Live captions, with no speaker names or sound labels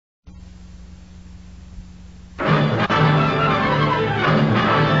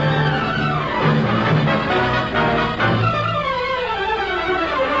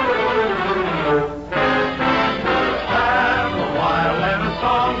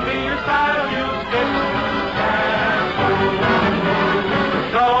be your style, use Fitch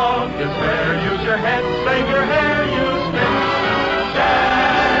shampoo. Don't despair, use your head, save your hair, use Fitch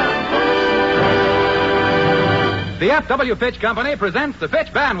shampoo. The F.W. Fitch Company presents the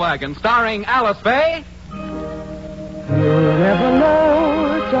Fitch Bandwagon, starring Alice Faye. You'll never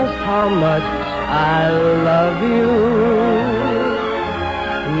know just how much I love you.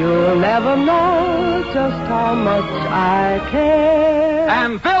 You'll never know just how much I care.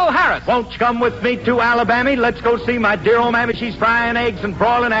 And Phil Harris. Won't you come with me to Alabama? Let's go see my dear old mammy. She's frying eggs and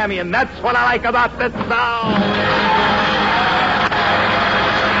broiling hammy, and that's what I like about this song.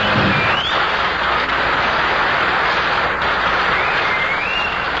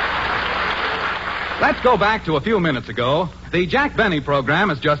 Let's go back to a few minutes ago. The Jack Benny program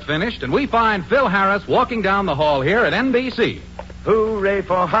has just finished, and we find Phil Harris walking down the hall here at NBC. Hooray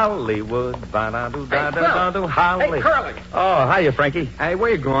for Hollywood. Holly. Hey, Curly. Oh, hiya, Frankie. Hey,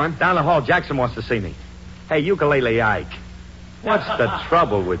 where you going? Down the hall. Jackson wants to see me. Hey, Ukulele Ike. What's the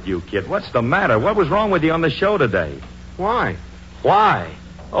trouble with you, kid? What's the matter? What was wrong with you on the show today? Why? Why?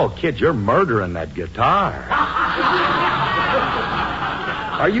 Oh, kid, you're murdering that guitar.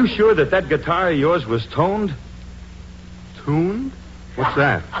 Are you sure that guitar of yours was toned? Tuned? What's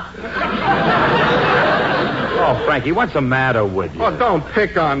that? Oh, Frankie, what's the matter with you? Oh, don't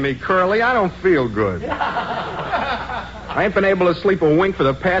pick on me, Curly. I don't feel good. I ain't been able to sleep a wink for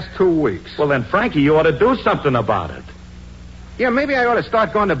the past 2 weeks. Well, then, Frankie, you ought to do something about it. Yeah, maybe I ought to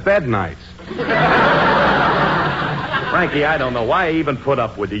start going to bed nights. Frankie, I don't know why I even put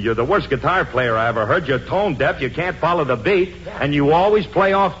up with you. You're the worst guitar player I ever heard. You're tone deaf, you can't follow the beat, and you always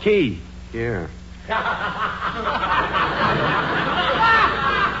play off key. Yeah.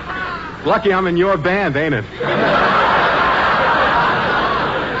 Lucky I'm in your band, ain't it?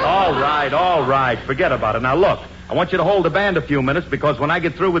 All right. Forget about it. Now, look, I want you to hold the band a few minutes because when I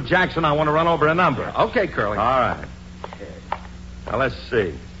get through with Jackson, I want to run over a number. Okay, Curly. All right. Now, let's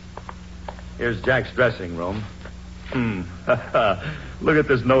see. Here's Jack's dressing room. Look at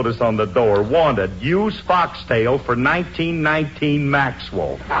this notice on the door. Wanted. Use foxtail for 1919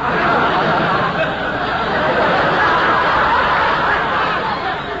 Maxwell.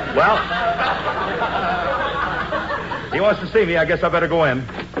 Well, he wants to see me. I guess I better go in.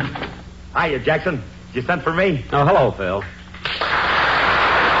 Hiya, Jackson. You sent for me? Oh, hello, Phil.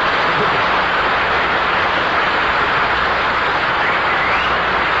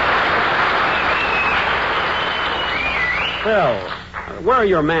 Phil, where are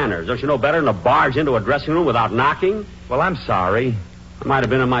your manners? Don't you know better than to barge into a dressing room without knocking? Well, I'm sorry. It might have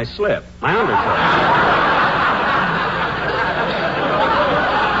been in my slip. My undershirt.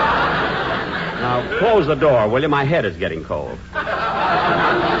 Now, close the door, will you? My head is getting cold.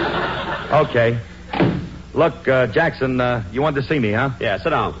 Okay. Look, Jackson, you wanted to see me, huh? Yeah, sit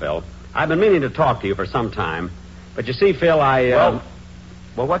down, Phil. I've been meaning to talk to you for some time. But you see, Phil, Well,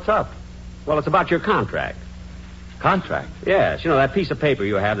 what's up? Well, it's about your contract. Contract? Yes, you know, that piece of paper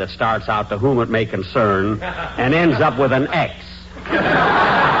you have that starts out to whom it may concern and ends up with an X.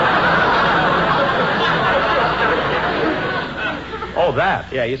 Oh,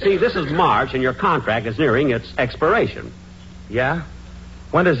 that? Yeah, you see, this is March, and your contract is nearing its expiration. Yeah?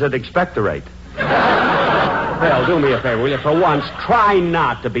 When does it expectorate? Phil, do me a favor, will you? For once, try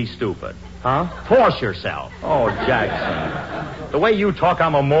not to be stupid. Huh? Force yourself. Oh, Jackson. The way you talk,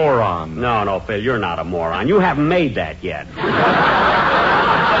 I'm a moron. No, Phil, you're not a moron. You haven't made that yet. I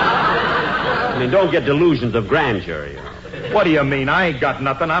mean, don't get delusions of grandeur, you know. What do you mean? I ain't got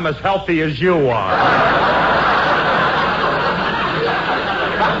nothing. I'm as healthy as you are.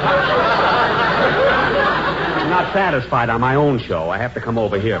 I'm not satisfied on my own show. I have to come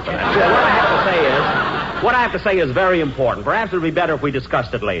over here for that. What I have to say is very important. Perhaps it would be better if we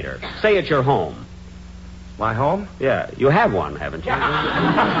discussed it later. Say at your home. My home? Yeah, you have one, haven't you?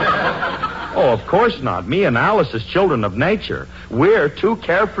 Oh, of course not. Me and Alice is children of nature. We're two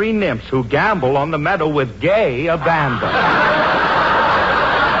carefree nymphs who gamble on the meadow with gay abandon.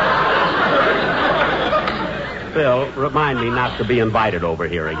 Phil, remind me not to be invited over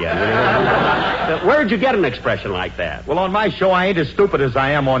here again. Where'd you get an expression like that? Well, on my show, I ain't as stupid as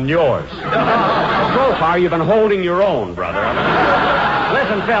I am on yours. So far, you've been holding your own, brother.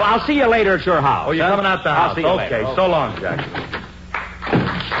 Listen, Phil, I'll see you later at your house. Oh, you're coming out the house? I'll see you later. Okay, so long, Jackson.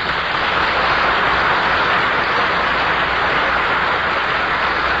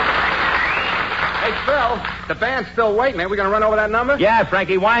 Hey, Phil, the band's still waiting. Are we going to run over that number? Yeah,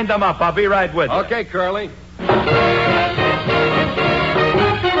 Frankie, wind them up. I'll be right with you. Okay, Curly.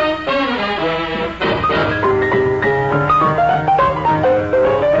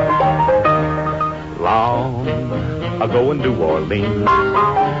 Long ago in New Orleans.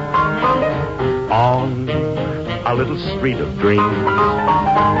 On a little street of dreams.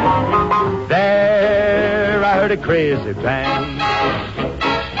 There I heard a crazy band.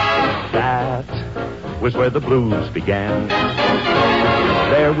 That was where the blues began.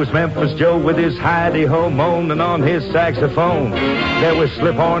 There was Memphis Joe with his hidey-ho moaning on his saxophone. There was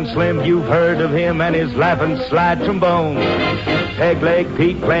Slip-On Slim, you've heard of him, and his laughing slide trombone. Peg-Leg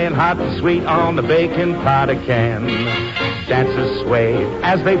Pete playing hot and sweet on the bacon powder can. Dancers swayed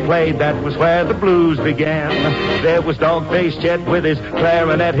as they played, that was where the blues began. There was Dog-Faced Chet with his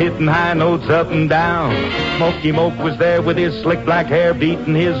clarinet hitting high notes up and down. Smokey Moke was there with his slick black hair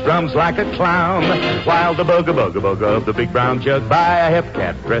beating his drums like a clown. While the bugger of the big brown jug by a hep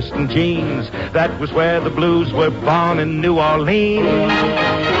cat dressed in jeans, that was where the blues were born in New Orleans.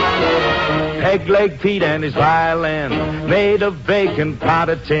 Peg-Leg Pete and his violin made of bacon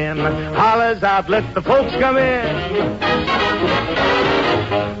powder tin hollers out, let the folks come in.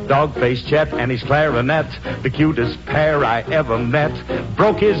 Dog-Faced Chet and his clarinet, the cutest pair I ever met,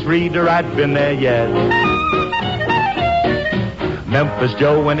 broke his reader, I'd been there yet. Memphis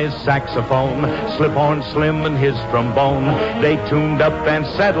Joe and his saxophone, Slip-On Slim and his trombone, they tuned up and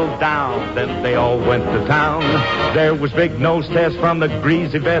settled down, then they all went to town. There was Big Nose Tess from the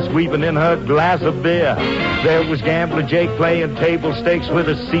greasy vest weaving in her glass of beer. There was Gambler Jake playing table stakes with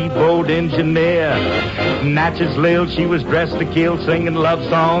a seaboat engineer. Natchez Lil, she was dressed to kill, singing love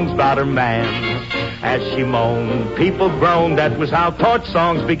songs about her man. As she moaned, people groaned, that was how torch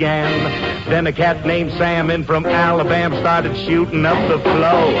songs began. Then a cat named Sam in from Alabama started shooting up the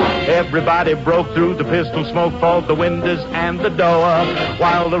flow. Everybody broke through, the pistol smoke fogged the windows and the door,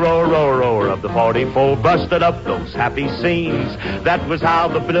 while the roar of the 44 busted up those happy scenes. That was how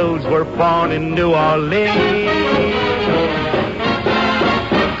the blues were born in New Orleans.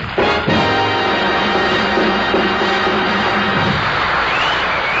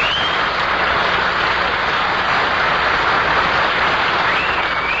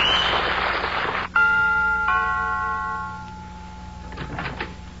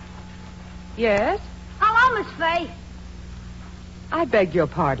 Yes? Hello, Miss Faye. I beg your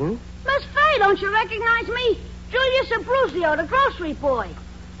pardon. Miss Faye, don't you recognize me? Julius Abruzio, the grocery boy.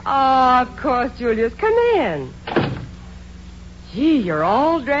 Oh, of course, Julius. Come in. Gee, you're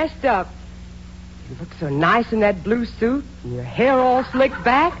all dressed up. You look so nice in that blue suit, and your hair all slicked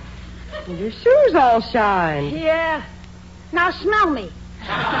back, and your shoes all shine. Yeah. Now smell me.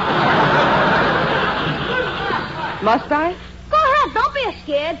 Must I? Go ahead, don't be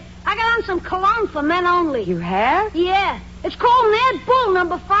scared. I got on some cologne for men only. You have? Yeah. It's called Mad Bull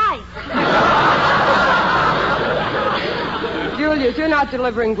number 5. Julius, you're not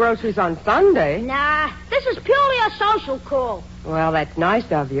delivering groceries on Sunday. Nah, this is purely a social call. Well, that's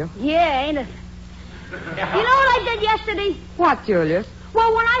nice of you. Yeah, ain't it? You know what I did yesterday? What, Julius?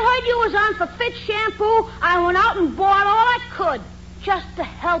 Well, when I heard you was on for Fitz shampoo, I went out and bought all I could just to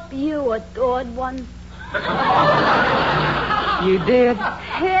help you, adored one. You did?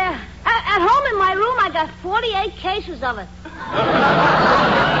 Yeah. At home in my room, I got 48 cases of it.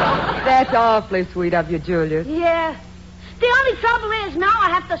 That's awfully sweet of you, Julius. Yeah. The only trouble is now I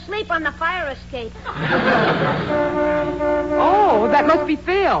have to sleep on the fire escape. Oh, that must be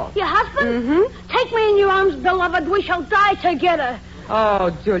Phil. Your husband? Mm-hmm. Take me in your arms, beloved. We shall die together. Oh,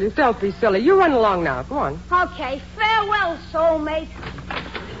 Julius, don't be silly. You run along now. Go on. Okay. Farewell, soulmate.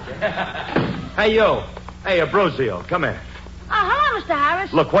 Hey, you. Hey, Abruzio, come here. Hello, Mr.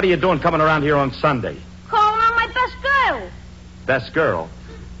 Harris. Look, what are you doing coming around here on Sunday? Calling on my best girl. Best girl?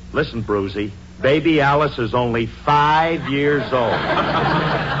 Listen, Bruzy, baby Alice is only 5 years old.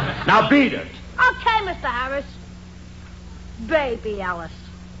 Now beat it. Okay, Mr. Harris. Baby Alice.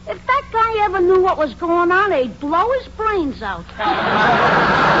 If that guy ever knew what was going on, he'd blow his brains out.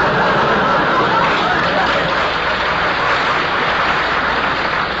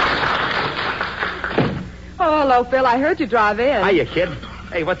 Oh, hello, Phil. I heard you drive in. Hiya, kid.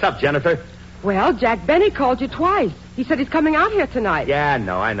 Hey, what's up, Jennifer? Well, Jack Benny called you twice. He said he's coming out here tonight. Yeah,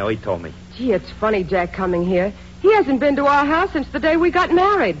 I know. He told me. Gee, it's funny, Jack coming here. He hasn't been to our house since the day we got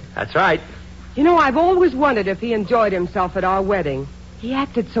married. That's right. You know, I've always wondered if he enjoyed himself at our wedding. He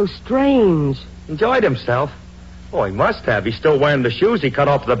acted so strange. Enjoyed himself? Oh, he must have. He's still wearing the shoes he cut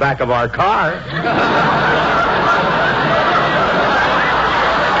off the back of our car.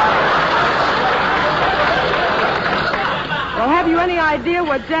 Well, have you any idea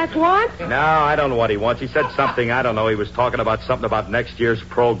what Jack wants? No, I don't know what he wants. He said something, I don't know. He was talking about something about next year's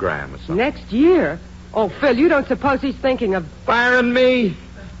program or something. Next year? Oh, Phil, you don't suppose he's thinking of... Firing me?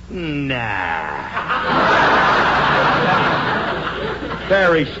 Nah.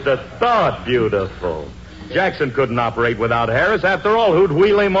 Perish the thought, beautiful. Jackson couldn't operate without Harris. After all, who'd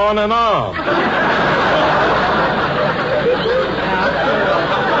wheel him on and off?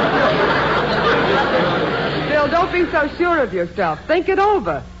 Phil, don't be so sure of yourself. Think it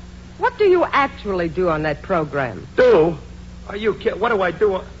over. What do you actually do on that program? Do? Are you kidding? What do I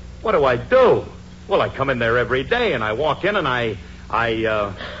do? What do I do? Well, I come in there every day, and I walk in, and and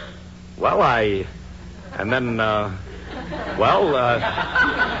then,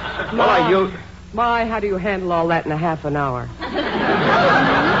 Why, how do you handle all that in a half an hour?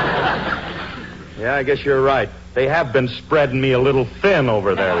 Yeah, I guess you're right. They have been spreading me a little thin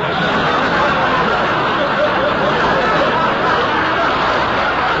over there lately.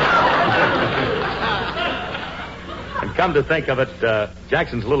 Come to think of it,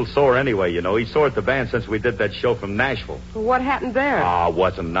 Jackson's a little sore anyway, you know. He's sore at the band since we did that show from Nashville. Well, what happened there?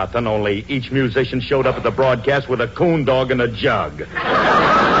 Wasn't nothing. Only each musician showed up at the broadcast with a coon dog and a jug. Well,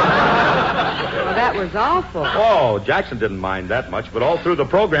 that was awful. Oh, Jackson didn't mind that much, but all through the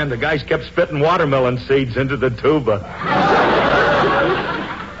program, the guys kept spitting watermelon seeds into the tuba.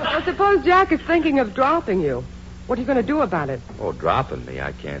 Well, suppose Jack is thinking of dropping you. What are you going to do about it? Oh, dropping me?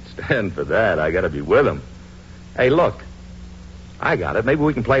 I can't stand for that. I got to be with him. Hey, look. I got it. Maybe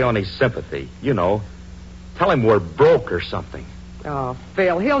we can play on his sympathy. You know, tell him we're broke or something. Oh,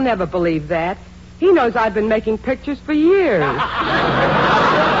 Phil, he'll never believe that. He knows I've been making pictures for years.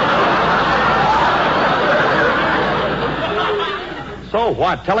 So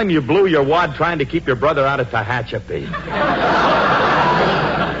what? Tell him you blew your wad trying to keep your brother out of Tehachapi.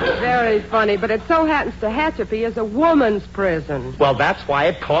 Very funny, but it so happens Tehachapi is a woman's prison. Well, that's why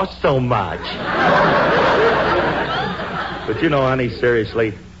it costs so much. But you know, honey,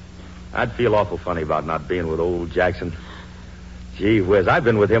 seriously, I'd feel awful funny about not being with old Jackson. Gee whiz, I've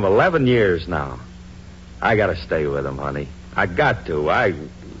been with him 11 years now. I gotta stay with him, honey. I got to.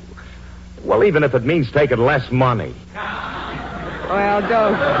 Well, even if it means taking less money. Well,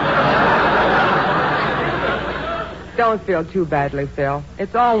 don't feel too badly, Phil.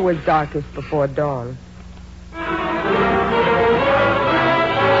 It's always darkest before dawn.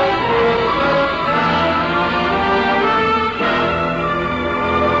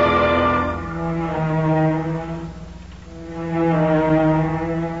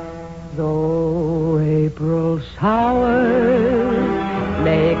 Though April showers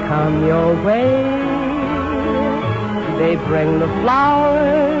may come your way, they bring the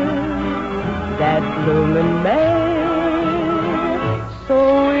flowers that bloom in May. So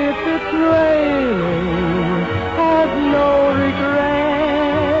if it's raining, have no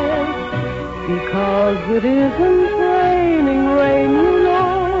regret, because it isn't raining rain, you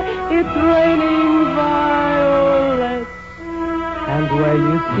know, it's raining violets. And where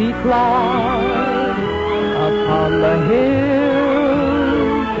you see clouds upon the hill,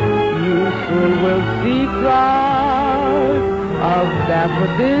 you soon will see crowds of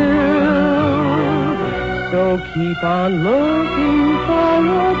daffodils. So keep on looking for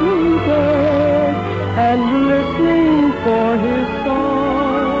your bluebird and listening for his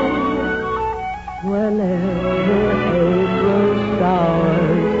song. Whenever April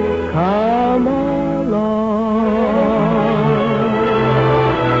showers come along.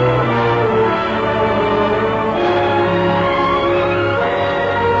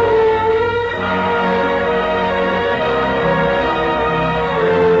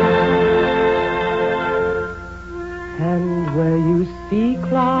 Where you see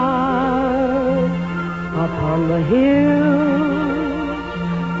clouds upon the hills,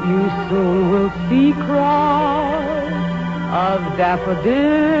 you soon will see crowds of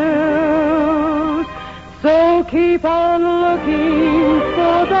daffodils. So keep on looking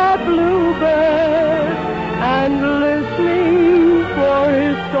for that bluebird and listening for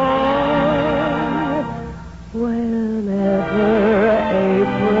his song. Whenever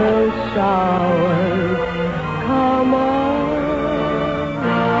April showers come on.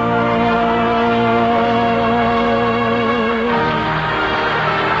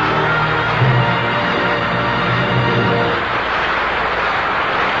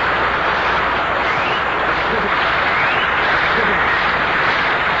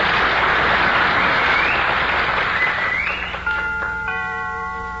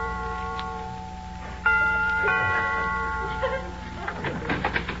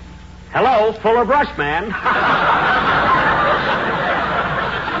 Hello, Fuller Brush Man.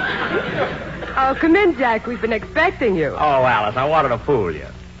 Oh, come in, Jack. We've been expecting you. Oh, Alice, I wanted to fool you.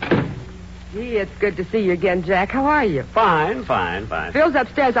 Gee, it's good to see you again, Jack. How are you? Fine. Phil's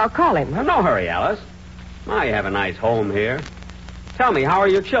upstairs. I'll call him. No hurry, Alice. Now you have a nice home here. Tell me, how are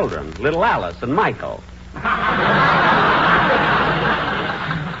your children, little Alice and Michael?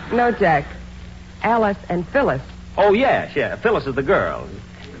 No, Jack. Alice and Phyllis. Oh, yes, yeah. Phyllis is the girl.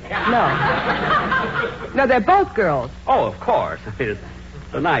 No. No, they're both girls. Oh, of course. I mean, it's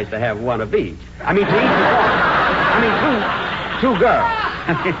so nice to have one of each. I mean, to each one. I mean, two girls.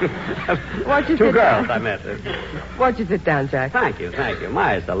 Won't you Two sit girls, down? I meant. Won't you sit down, Jack? Thank you, thank you.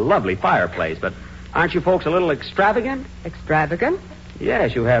 My, it's a lovely fireplace, but aren't you folks a little extravagant? Extravagant?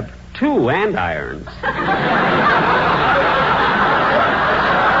 Yes, you have 2 andirons.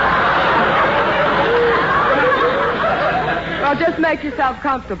 Well, just make yourself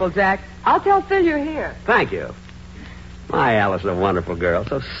comfortable, Jack. I'll tell Phil you're here. Thank you. My Alice is a wonderful girl.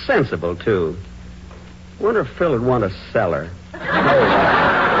 So sensible, too. Wonder if Phil would want to sell her.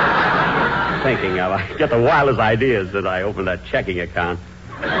 Thinking of, I get the wildest ideas as I open that checking account.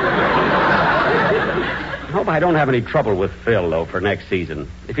 I hope I don't have any trouble with Phil, though, for next season.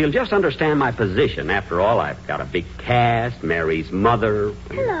 If he'll just understand my position. After all, I've got a big cast, Mary's mother.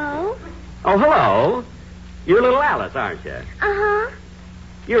 Hello. Oh, hello. You're little Alice, aren't you? Uh-huh.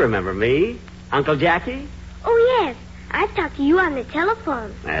 You remember me, Uncle Jackie? Oh, yes. I've talked to you on the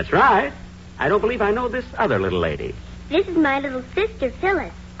telephone. That's right. I don't believe I know this other little lady. This is my little sister,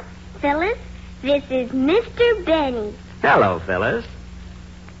 Phyllis. Phyllis, this is Mr. Benny. Hello, Phyllis.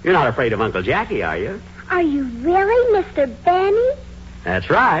 You're not afraid of Uncle Jackie, are you? Are you really Mr. Benny? That's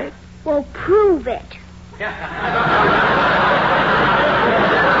right. Well, prove it.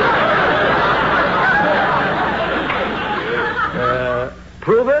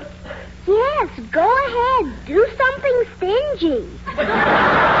 Prove it? Yes, go ahead. Do something stingy.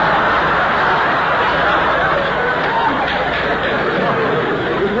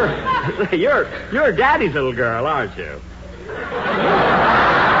 You're Daddy's little girl, aren't you?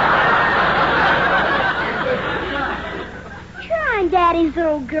 Sure, I'm Daddy's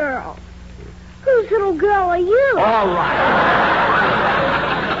little girl. Whose little girl are you? All right.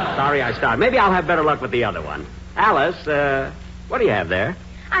 Sorry I started. Maybe I'll have better luck with the other one. Alice, what do you have there?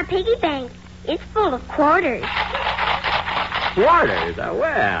 Our piggy bank. It's full of quarters. Quarters? Oh,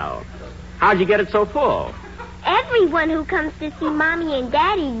 well. How'd you get it so full? Everyone who comes to see Mommy and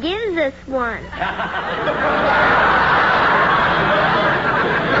Daddy gives us one.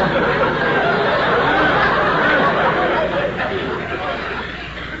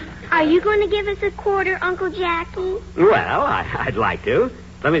 Are you going to give us a quarter, Uncle Jackie? Well, I'd like to.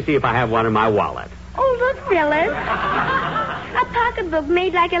 Let me see if I have one in my wallet. Oh, look, Phyllis. A pocketbook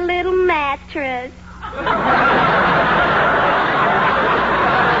made like a little mattress.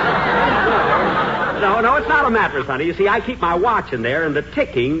 No, it's not a mattress, honey. You see, I keep my watch in there, and the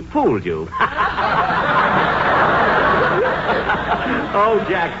ticking fooled you. Oh,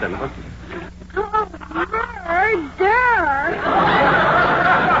 Jackson. Oh, murder.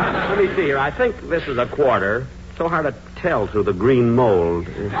 Let me see here. I think this is a quarter. So hard to tell through the green mold.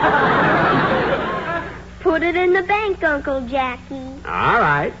 Put it in the bank, Uncle Jackie. All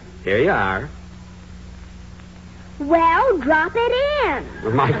right. Here you are. Well, drop it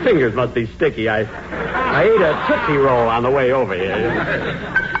in. My fingers must be sticky. I ate a Tootsie Roll on the way over here.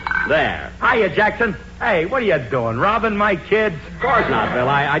 There. Hiya, Jackson. Hey, what are you doing? Robbing my kids? Of course not, Bill.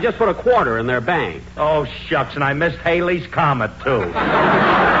 I just put a quarter in their bank. Oh, shucks, and I missed Haley's Comet, too.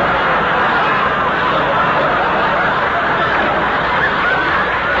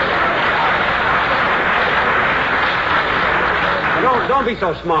 Don't be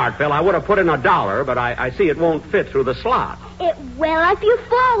so smart, Bill. I would have put in $1, but I see it won't fit through the slot. It will if you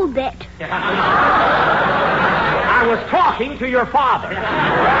fold it. I was talking to your father. All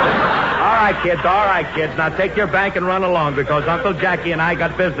right, kids. Now take your bank and run along because Uncle Jackie and I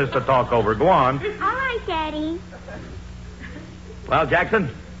got business to talk over. Go on. All right, Daddy. Well,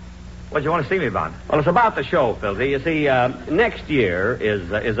 Jackson, what do you want to see me about? Well, it's about the show, Philzy. You see, next year is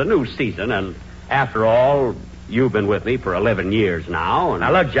a new season, and after all, you've been with me for 11 years now. And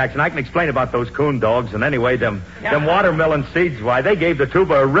Now, look, Jackson, I can explain about those coon dogs, and anyway, them watermelon seeds, why, they gave the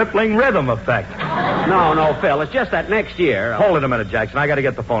tuba a rippling rhythm effect. No, Phil, it's just that next year... Hold it a minute, Jackson. I got to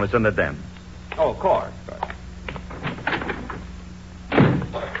get the phone. It's in the den. Oh, of course.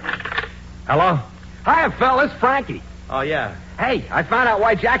 Hello? Hiya, fellas. Frankie. Oh, yeah. Hey, I found out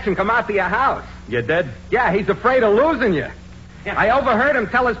why Jackson come out to your house. You did? Yeah, he's afraid of losing you. I overheard him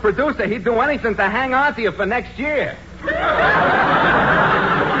tell his producer he'd do anything to hang on to you for next year.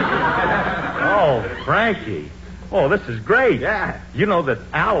 Oh, Frankie. Oh, this is great. Yeah. You know that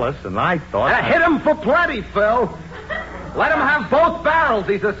Alice and I thought... Hit him for plenty, Phil. Let him have both barrels.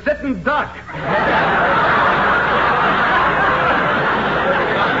 He's a sitting duck.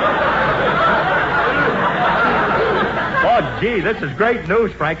 Oh, gee, this is great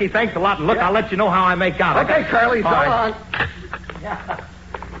news, Frankie. Thanks a lot. And look, I'll let you know how I make out. Okay, Curly, so All right. long.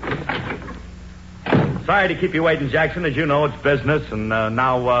 Sorry to keep you waiting, Jackson. As you know, it's business. And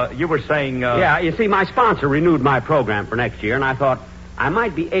now, you were saying... Yeah, you see, my sponsor renewed my program for next year, and I thought I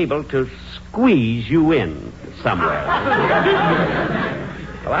might be able to squeeze you in somewhere.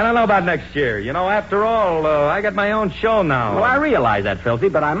 Well, I don't know about next year. You know, after all, I got my own show now. Well, I realize that, Filthy,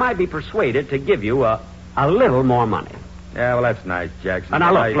 but I might be persuaded to give you a little more money. Yeah, well, that's nice, Jackson.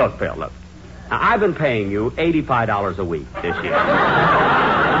 Now, look, Phil, look. Now, I've been paying you $85 a week this year.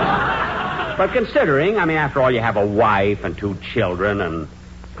 But considering, I mean, after all, you have a wife and 2 children, and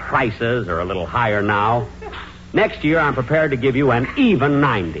prices are a little higher now, next year I'm prepared to give you an even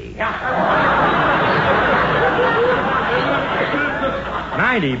 90.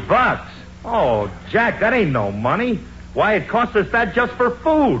 $90? Oh, Jack, that ain't no money. Why, it costs us that just for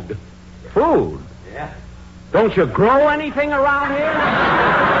food. Food? Yeah. Don't you grow anything around here?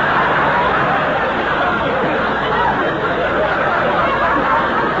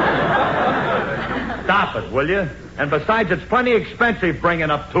 Stop it, will you? And besides, it's plenty expensive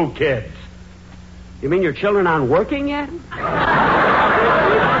bringing up 2 kids. You mean your children aren't working yet?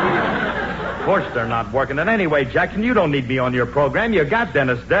 Of course they're not working. And anyway, Jackson, you don't need me on your program. You got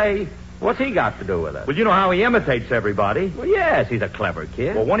Dennis Day. What's he got to do with it? Well, you know how he imitates everybody. Well, yes, he's a clever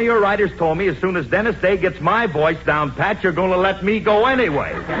kid. Well, one of your writers told me as soon as Dennis Day gets my voice down pat, you're going to let me go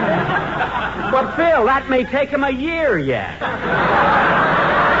anyway. But, Phil, that may take him a year yet.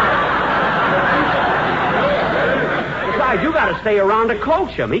 Besides, you got to stay around to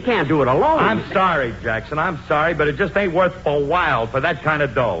coach him. He can't do it alone. I'm sorry, Jackson. I'm sorry, but it just ain't worth a while for that kind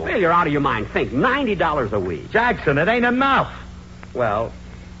of dough. Well, you're out of your mind. Think, $90 a week. Jackson, it ain't enough. Well,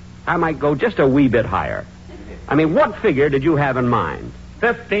 I might go just a wee bit higher. I mean, what figure did you have in mind?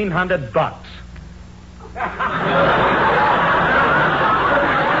 $1,500.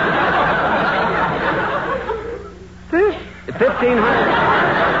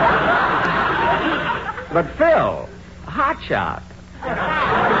 $1,500. But Phil, hotshot,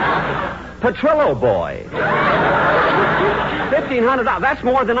 Petrillo boy, $1,500. That's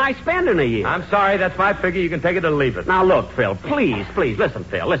more than I spend in a year. I'm sorry, that's my figure. You can take it or leave it. Now look, Phil, please, listen,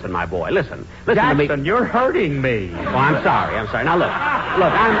 Phil, listen, my boy, listen Jackson, to me. You're hurting me. Oh, I'm sorry. Now look,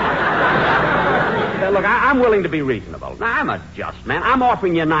 I'm willing to be reasonable. Now, I'm a just man. I'm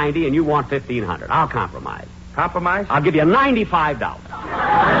offering you 90 and you want 1,500. I'll compromise. Compromise? I'll give you $95.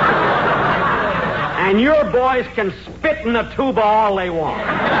 And your boys can spit in the tuba all they want.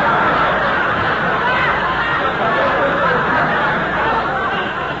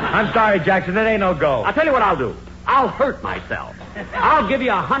 I'm sorry, Jackson. It ain't no go. I'll tell you what I'll do. I'll hurt myself. I'll give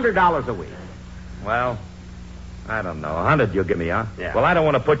you $100 a week. Well, I don't know. 100 you'll give me, huh? Yeah. Well, I don't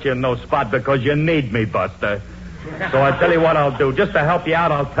want to put you in no spot because you need me, Buster. So I'll tell you what I'll do. Just to help you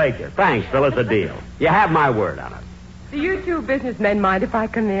out, I'll take it. Thanks, Phil. It's a deal. You have my word on it. Do you 2 businessmen mind if I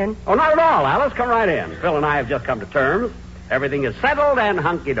come in? Oh, not at all, Alice. Come right in. Phil and I have just come to terms. Everything is settled and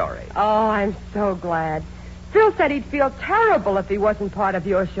hunky-dory. Oh, I'm so glad. Phil said he'd feel terrible if he wasn't part of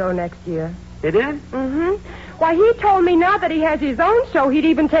your show next year. He did? Mm-hmm. Why, he told me now that he has his own show, he'd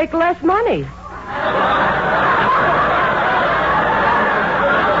even take less money.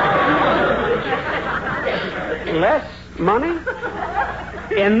 Less money?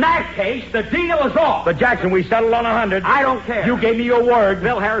 In that case, the deal is off. But, Jackson, we settled on 100. I don't care. You gave me your word.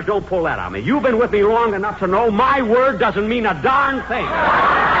 Bill Harris, don't pull that on me. You've been with me long enough to know my word doesn't mean a darn thing.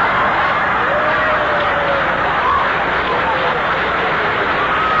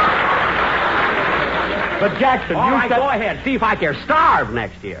 But, Jackson, All you right, said... go ahead. See if I care. Starve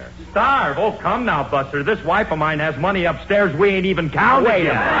next year. Starve? Oh, come now, Buster. This wife of mine has money upstairs we ain't even counted Wait a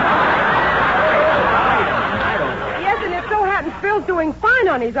yet. minute. Yes, and it so happens Phil's doing fine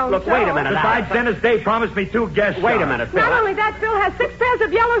on his own Look, show. wait a minute. Besides, Dennis Day promised me 2 guests. Wait a minute, Phil. Not only that, Phil has 6 pairs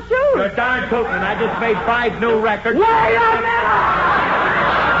of yellow shoes. You're darn tootin'. I just made 5 new records. Wait a minute!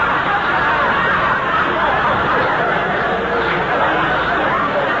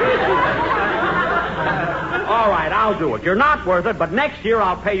 All right, I'll do it. You're not worth it, but next year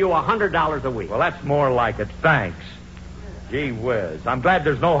I'll pay you $100 a week. Well, that's more like it. Thanks. Gee whiz. I'm glad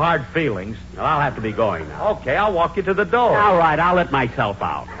there's no hard feelings. Well, I'll have to be going now. Okay, I'll walk you to the door. All right, I'll let myself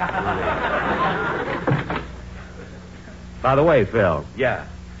out. By the way, Phil, Yeah.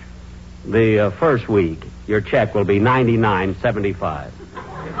 the first week, your check will be $99.75.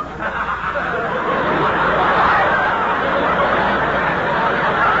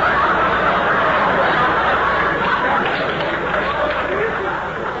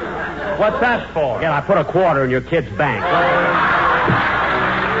 What's that for? Yeah, I put a quarter in your kid's bank.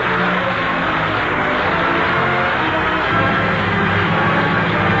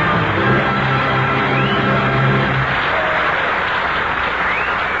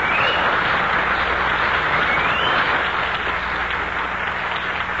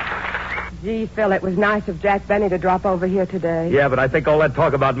 Gee, Phil, it was nice of Jack Benny to drop over here today. Yeah, but I think all that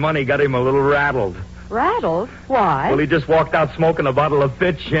talk about money got him a little rattled. Rattled? Why? Well, he just walked out smoking a bottle of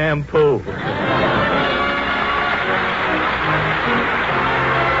Fitz shampoo.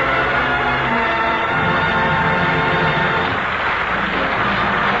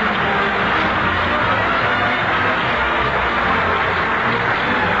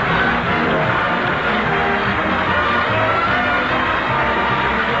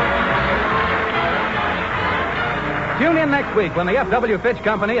 Tune in next week when the F.W. Fitch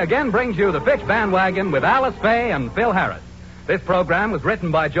Company again brings you the Fitch Bandwagon with Alice Faye and Phil Harris. This program was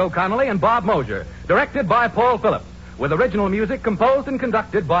written by Joe Connolly and Bob Mosier, directed by Paul Phillips, with original music composed and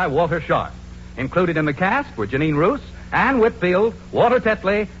conducted by Walter Sharp. Included in the cast were Janine Roos, Ann Whitfield, Walter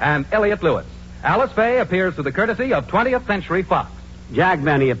Tetley, and Elliot Lewis. Alice Faye appears through the courtesy of 20th Century Fox. Jack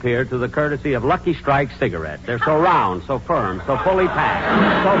Benny appeared through the courtesy of Lucky Strike cigarettes. They're so round, so firm, so fully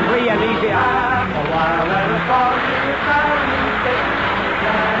packed, so free and easy. A while and a song you sound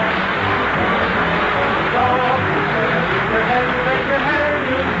your head, shake your hair,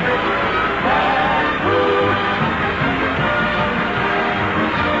 you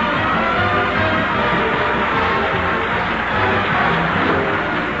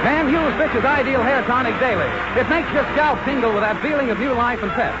Man, use Fitch's Ideal Hair Tonic daily. It makes your scalp tingle with that feeling of new life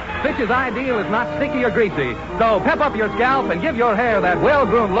and pep. Fitch's Ideal is not sticky or greasy, so pep up your scalp and give your hair that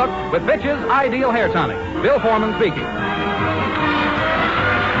well-groomed look with Fitch's Ideal Hair Tonic. Bill Foreman speaking.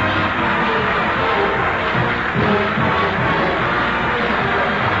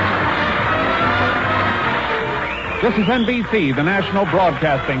 This is NBC, the National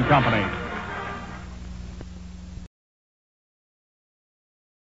Broadcasting Company.